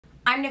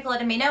I'm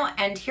Nicoletta Mino,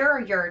 and here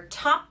are your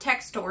top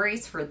tech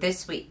stories for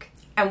this week.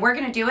 And we're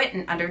gonna do it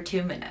in under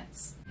 2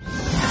 minutes.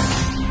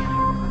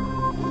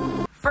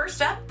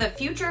 First up, the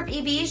future of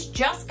EVs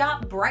just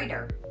got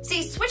brighter.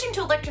 See, switching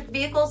to electric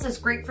vehicles is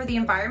great for the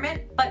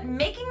environment, but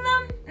making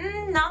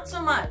them, not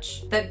so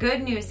much. The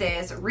good news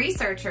is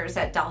researchers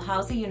at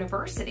Dalhousie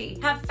University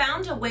have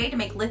found a way to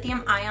make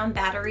lithium-ion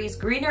batteries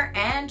greener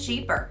and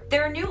cheaper.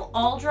 Their new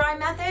all-dry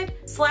method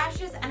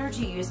slashes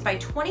energy use by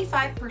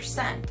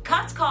 25%,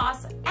 cuts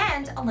costs,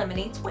 and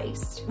eliminates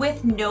waste.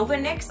 With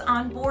Novanix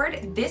on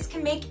board, this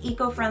can make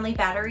eco-friendly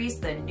batteries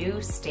the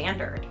new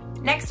standard.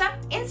 Next up,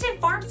 instant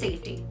farm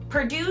safety.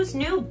 Purdue's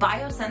new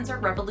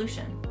biosensor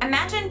revolution.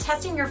 Imagine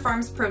testing your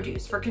farm's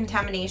produce for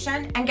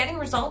contamination and getting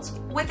results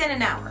within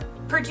an hour.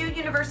 Purdue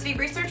University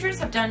researchers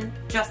have done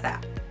just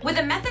that. With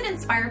a method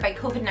inspired by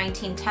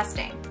COVID-19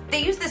 testing,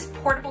 they use this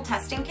portable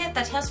testing kit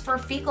that tests for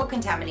fecal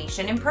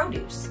contamination in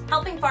produce,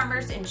 helping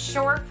farmers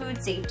ensure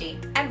food safety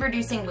and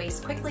reducing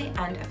waste quickly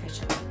and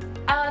efficiently.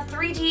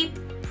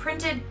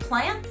 3D-printed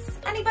plants?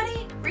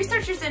 Anybody?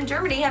 Researchers in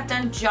Germany have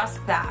done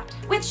just that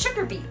with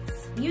sugar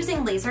beets.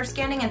 Using laser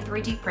scanning and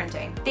 3D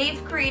printing,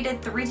 they've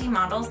created 3D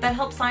models that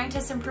help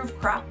scientists improve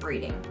crop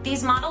breeding.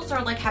 These models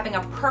are like having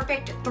a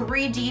perfect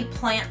 3D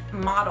plant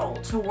model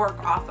to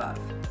work off of,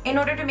 in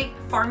order to make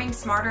farming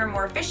smarter and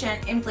more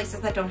efficient in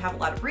places that don't have a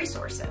lot of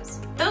resources.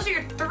 Those are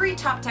your 3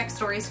 top tech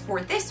stories for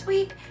this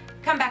week.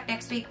 Come back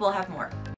next week, we'll have more.